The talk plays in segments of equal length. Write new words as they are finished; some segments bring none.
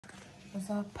What's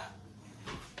up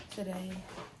today?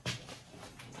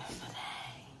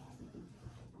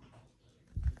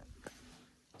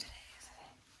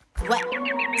 What?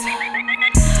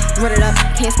 Run it up,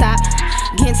 can't stop.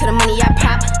 Getting to the money, I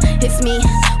pop. It's me,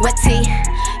 wet tea.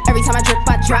 Every time I drip,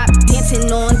 I drop.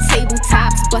 Dancing on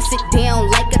tabletops. Bust it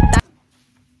down like a thot.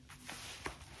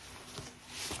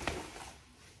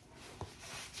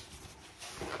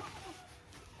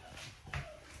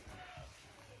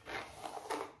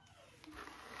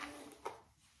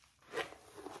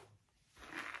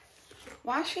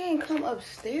 Why she ain't come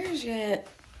upstairs yet?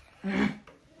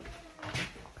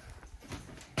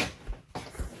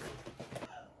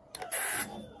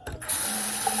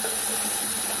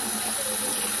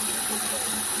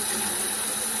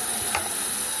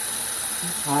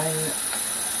 Tired.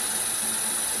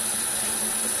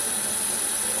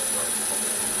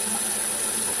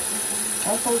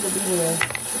 I'm supposed to be there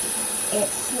at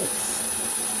 6.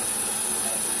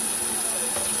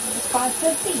 It's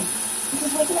 5:50. You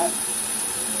just waking up.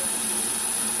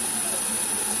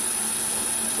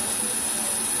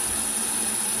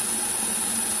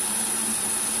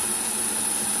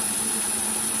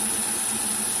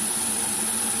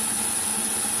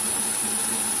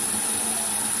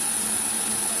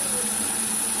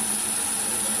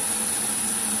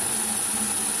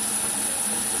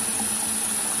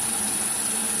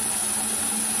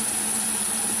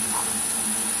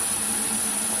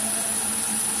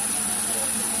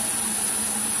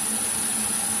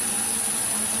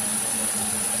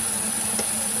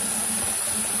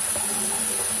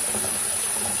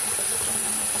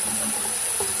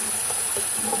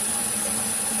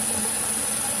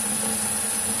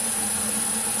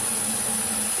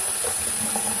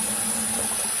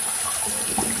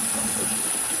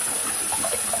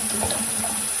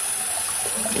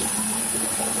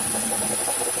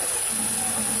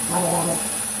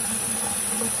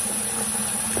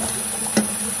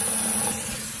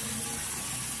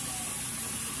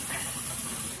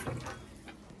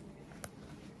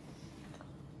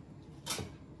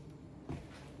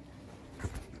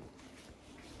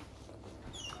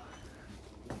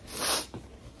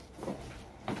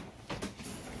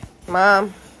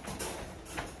 Mom.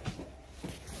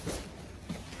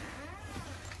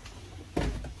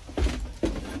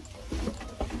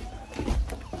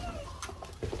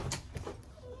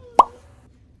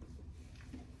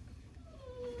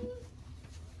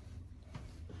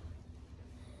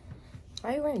 Why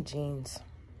are you wearing jeans?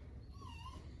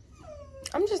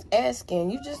 I'm just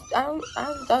asking. You just,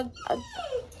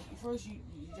 First, you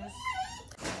just...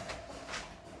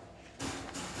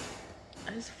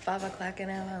 It's 5 o'clock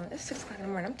now. It's 6 o'clock in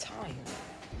the morning. I'm tired.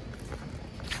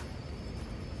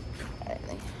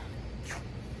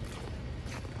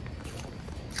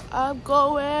 I'm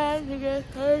going to get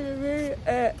surgery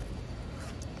at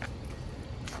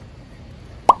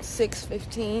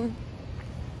 6:15.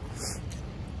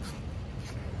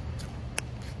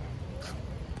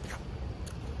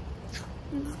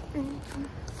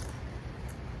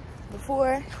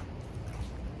 Before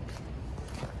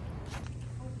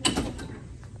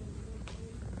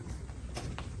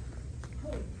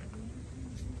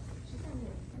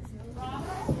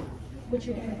What's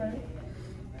your date of birth?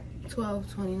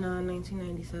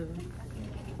 12/29/1997.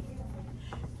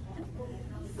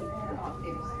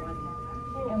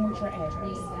 And what's your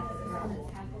address?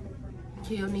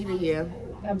 Kionita, yeah.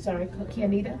 I'm sorry,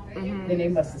 Kianita? Mm-hmm. Then they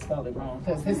must have spelled it wrong,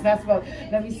 because it's not spelled.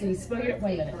 Let me see. Spell your.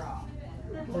 Wait a minute.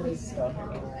 Let me spell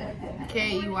her again.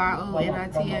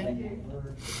 Keyronita.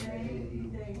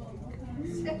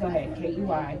 Go ahead. Key.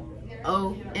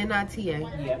 Onita.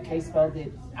 Yeah, they spelled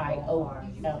it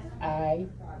I-O-L-I.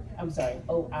 I'm sorry,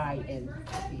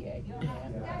 O-I-N-T-A.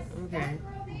 Okay.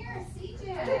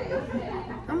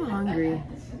 I'm hungry.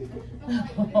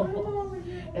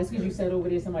 That's because you said over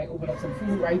there somebody opened up some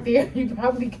food right there. You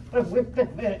probably could have whipped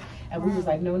it. And we was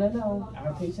like, no.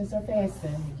 Our patients are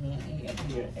fasting. We can't eat up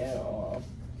here at all.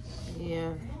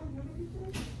 Yeah.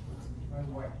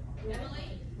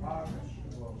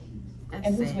 That's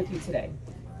And who's sad. with you today?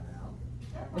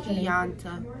 What's your name?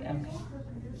 Yanta. Okay.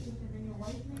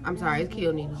 I'm sorry, it's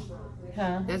Kionita.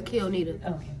 Huh? That's Kionita.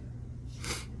 Okay.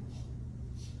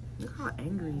 Look how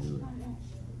angry you are.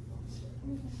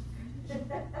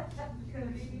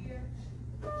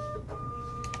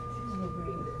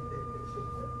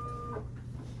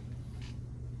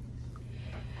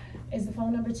 Is the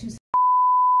phone number 2? That's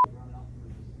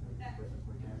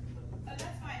fine. I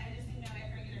just didn't know if I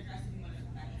could get her dressed if you wanted to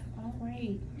come back. All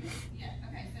right. Yeah,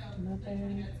 okay, so.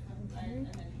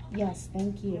 Yes,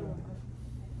 thank you.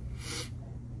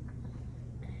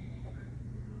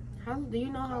 Do you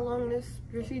know how long this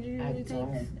procedure usually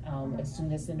takes? As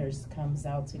soon as the nurse comes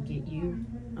out to get you,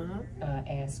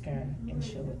 ask her and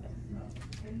she'll.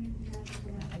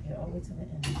 I get all the way to the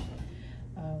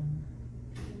end.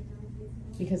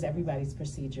 Because everybody's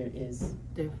procedure is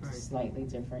Different. slightly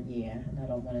different, yeah. And I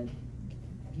don't want to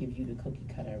give you the cookie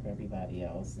cutter of everybody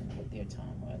else and what their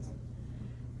time was.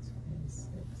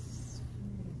 26,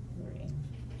 3.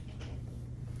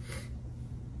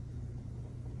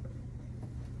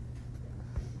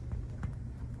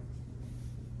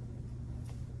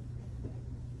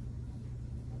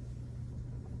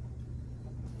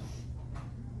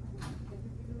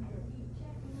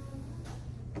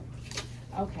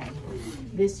 Okay,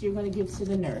 this you're going to give to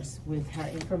the nurse with her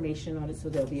information on it, so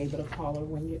they'll be able to call her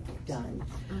when you're done.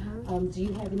 Do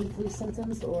you have any flu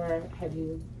symptoms, or have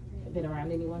you been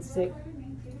around anyone sick?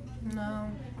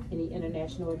 No. Any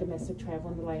international or domestic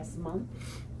travel in the last month?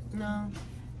 No.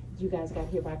 You guys got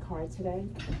here by car today?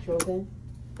 Drove in?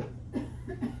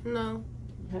 No.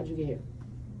 How'd you get here?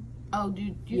 Oh,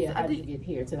 Yeah, how did you get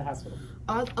here to the hospital?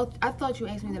 I thought you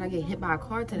asked me that I get hit by a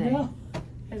car today. No.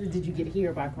 Did you get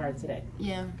here by car today?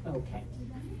 Yeah. Okay.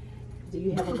 Do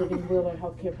you have a living will or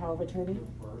healthcare power of attorney?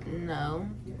 No.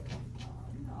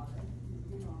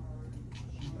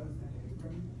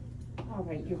 All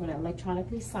right, you're going to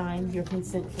electronically sign your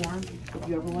consent form. If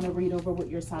you ever want to read over what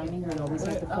you're signing, we always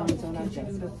have the forms on our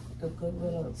desk. The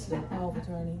goodwill of the power of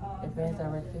attorney, advance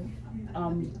directive.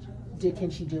 Can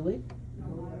she do it?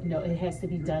 No, it has to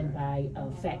be done by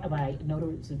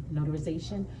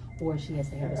notarization, or she has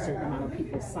to have a certain amount of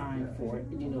people sign for it,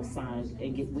 sign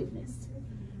and get witnessed.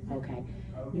 Okay,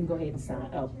 you can go ahead and sign.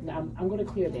 Oh, now I'm going to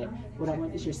clear that. What I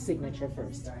want is your signature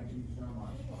first.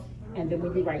 And then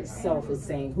when you write self, it's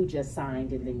saying who just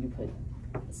signed, and then you put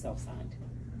self-signed.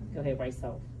 Go ahead, write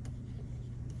self.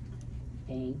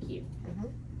 Thank you.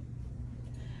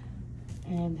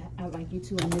 And I'd like you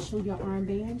to initial your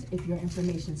armband if your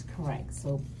information is correct.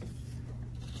 So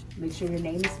make sure your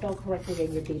name is spelled correctly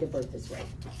and your date of birth is right.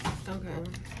 Okay.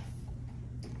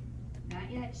 Not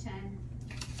yet, Shen.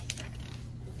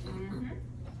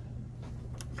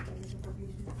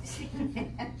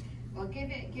 Well, give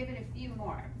it a few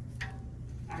more.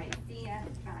 All right, see ya.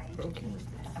 Bye. Okay.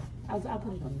 I'll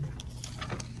put it on you.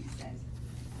 He says.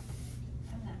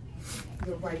 I'm not paying.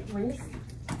 Your right wrist.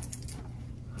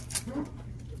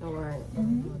 All right.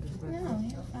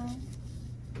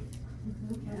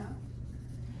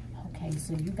 Okay,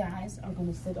 so you guys are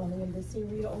going to sit only in this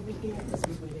area over here. This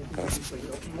is where they're going for you,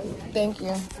 okay? Thank you.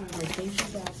 All right, thank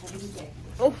you guys. Have a good day.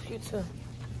 Oh, you too.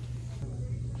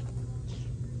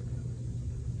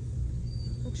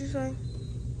 What'd you say?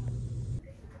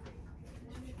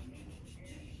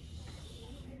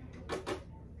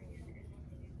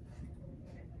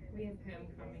 We have him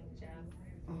coming, Jeff.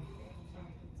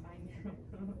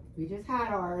 We just had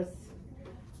ours.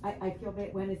 I feel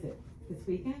bad. When is it? This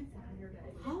weekend? Saturday.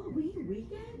 Halloween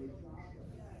weekend?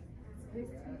 It's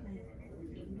supposed to be like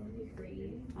 80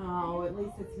 degrees, Oh, at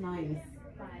least it's nice.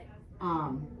 but I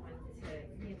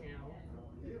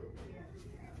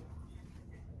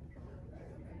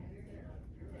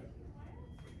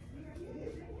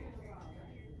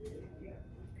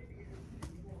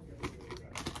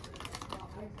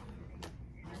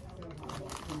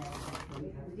want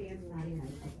to, Dance Friday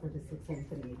night for the 6th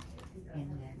Symphony, and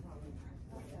then.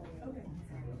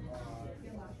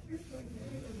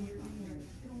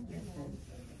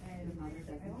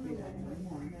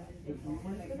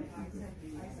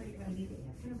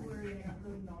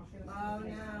 Oh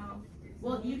no.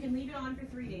 Well, you can leave it on for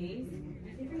 3 days.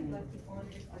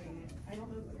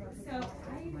 So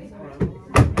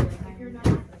if you're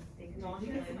not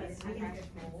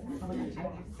nauseous,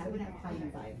 I would have time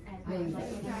inside.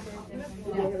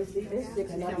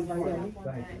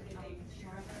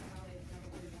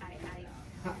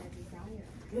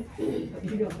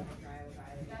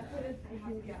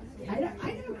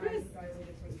 I know, Chris.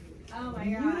 oh my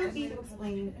You gosh. don't need to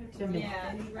explain to me.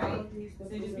 Yeah, right.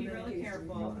 So just be really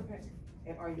careful.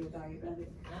 Are you diabetic?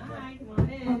 Hi, come on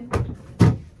in.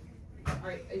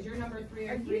 Alright, is your number 3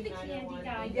 or 3?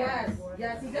 Yes,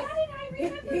 yes.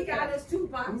 He got us 2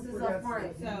 boxes up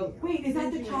front. So Wait, is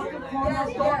that the chocolate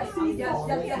caramel?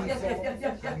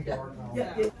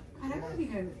 Yes. I don't want to be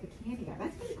known as the candy guy.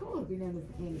 That's pretty cool to be known as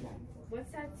the candy guy.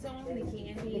 what's that song, The The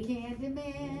Candy? candy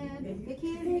man, the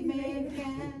candy man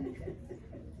can.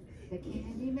 The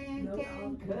candy man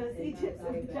can, 'cause he chips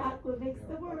some chocolate makes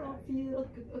the world feel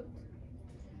good.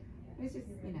 It's just,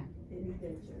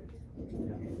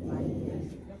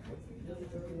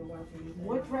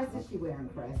 What dress is she wearing,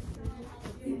 Chris?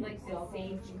 It's like the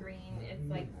sage green. It's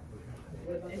like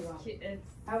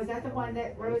Oh, is that the one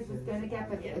that Rose was gonna get,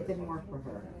 but it didn't work for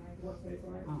her? What?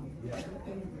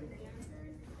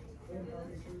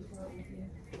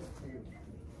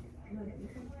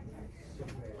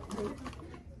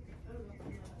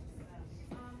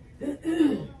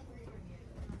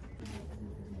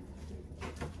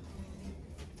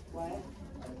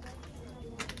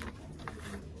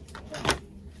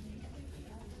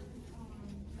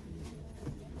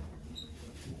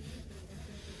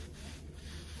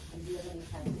 And do you have any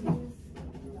tattoos?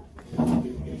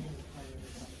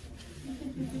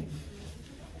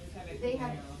 They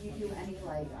have, you do any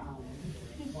like,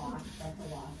 wash, like a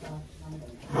wash,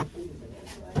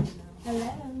 Hello.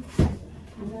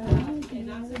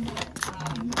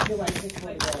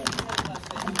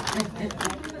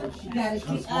 You gotta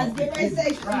keep, I was getting ready to say,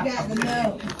 you got to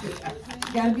know.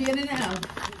 You gotta be in and out.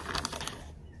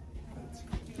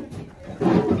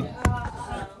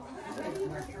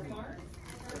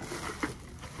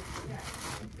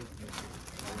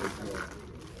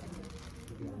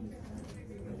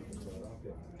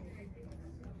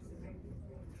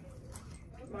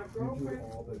 My girlfriend.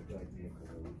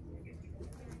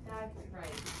 That's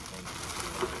right.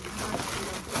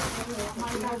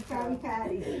 My God, Patty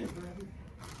Patty.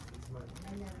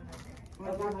 I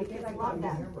love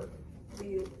that.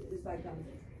 See, it's like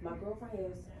my girlfriend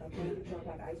has a candy truck,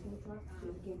 like ice cream truck. She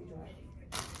has a candy truck.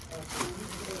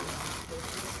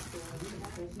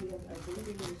 So she has a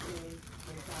vending machine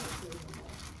inside the kitchen.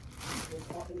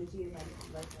 And she has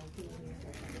like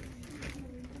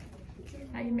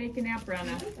How you making out,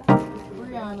 Brianna?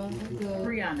 Brianna, good.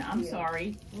 Brianna, I'm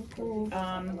sorry. Cool.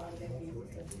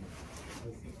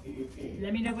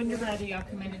 Let me know when you're ready. I'll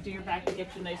come in and do your back to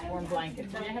get you a nice warm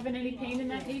blanket. Are you having any pain in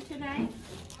that knee today?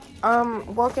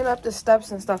 Walking up the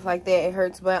steps and stuff like that, it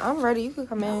hurts, but I'm ready. You can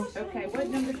come in. Okay, what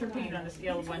number's your pain on a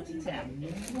scale of 1 to 10?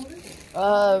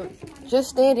 Just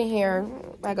standing here,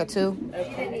 like a 2.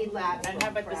 Okay. And how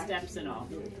about the steps and all?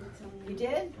 You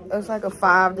did? It's like a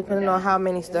 5, depending on how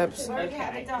many steps.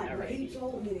 Okay, all right. he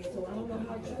told me that, so I don't know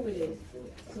how true it is.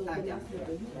 So that's what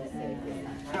he said.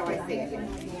 Oh, I see it.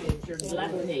 It's your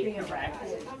left knee, correct?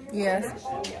 Yes.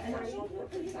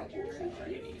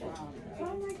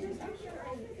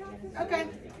 Okay.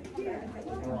 Do you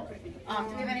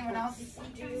have anyone else?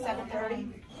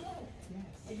 7:30?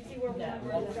 No,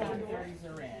 all the 7:30s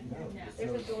are in.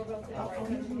 There's a doorbell to the right.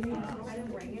 I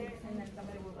didn't ring it, and then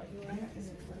somebody will let you in.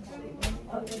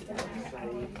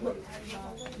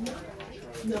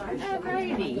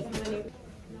 Alrighty.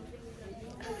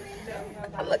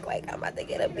 I look like I'm about to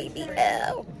get a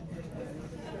BBL.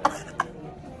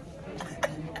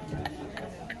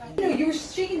 No, you were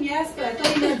shaking yes, but I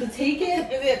thought you had to take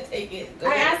it. You did take it.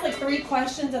 I asked like 3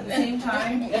 questions at the same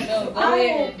time. No, go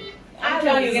ahead. I'm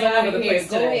trying to get all over the place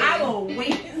today. I will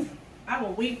wait. I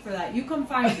will wait for that. You come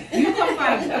find me. You come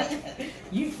find me.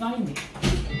 You find me.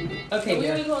 Okay, we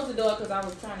only closed the door because I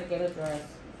was trying to get a dress.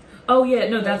 Oh yeah,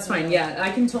 no, that's fine. Yeah,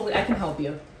 I can help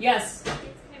you. Yes.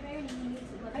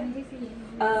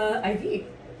 IV,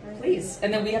 please.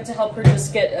 And then we have to help her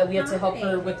just get. We have to help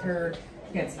her with her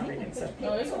pants and everything. So.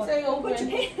 No, it's okay. Open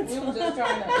your pants. We were just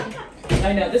trying to.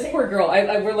 I know this poor girl.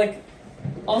 We're like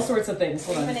all sorts of things.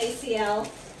 Hold on. An ACL.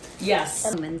 Yes.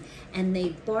 And they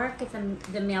bark at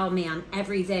the mailman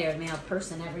every day, or the mail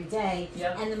person every day,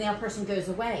 yep. And the mail person goes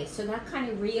away. So that kind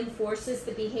of reinforces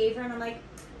the behavior, and I'm like,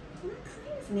 well, that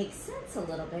kind of makes sense a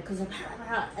little bit, because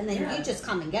and then you just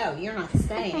come and go. You're not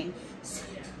staying. So,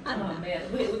 I don't know. Man,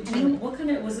 wait, what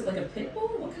kind of, was it like a pit bull?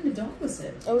 What kind of dog was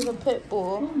it? It was a pit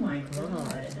bull. Oh my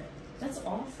god. That's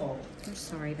awful. I'm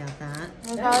sorry about that.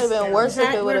 It probably been worse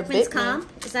if it would have bit me.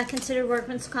 Is that considered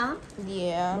workman's comp?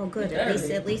 Yeah. Well, good. Yeah,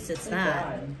 At least it's thank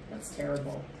that. God. That's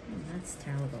terrible. That's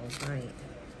terrible. Right.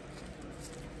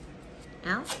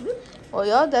 Ow. Well,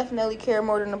 y'all definitely care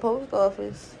more than the post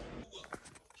office.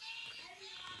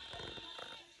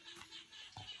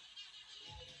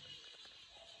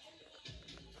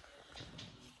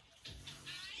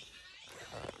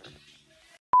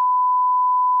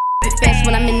 Fast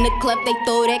when I'm in the club, they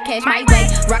throw that cash my way.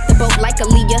 Rock the boat like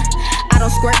Aaliyah. I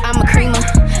don't squirt, I'm a creamer.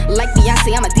 Like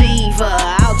Beyonce, I'm a diva.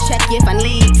 I'll check if I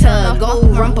need to. Go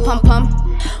rumpa pum pum.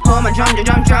 Hold my drum,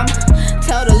 drum.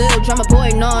 Tell the little drummer boy,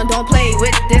 no, don't play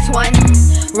with this one.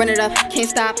 Run it up, can't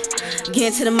stop.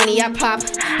 Get into the money, I pop.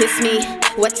 It's me,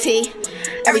 what tea?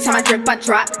 Every time I drip, I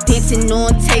drop. Dancing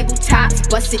on tabletops.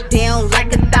 Bust it down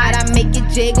like a thought. I make it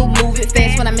jiggle, move it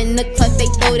fast. When I'm in the club, they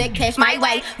throw that cash my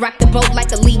way. Rock the boat like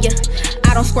Aaliyah.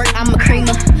 I don't squirt, I'm a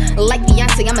creamer. Like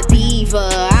Beyonce, I'm a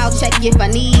diva. I'll check if I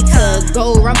need to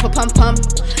go rumpa-pum-pum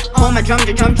on my drum.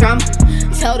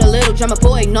 Tell the little drummer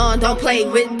boy, no, don't play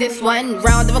with this one.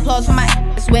 Round of applause for my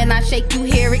ass. When I shake, you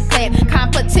hear it clap.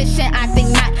 Competition, I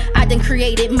think not. I done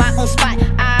created my own spot.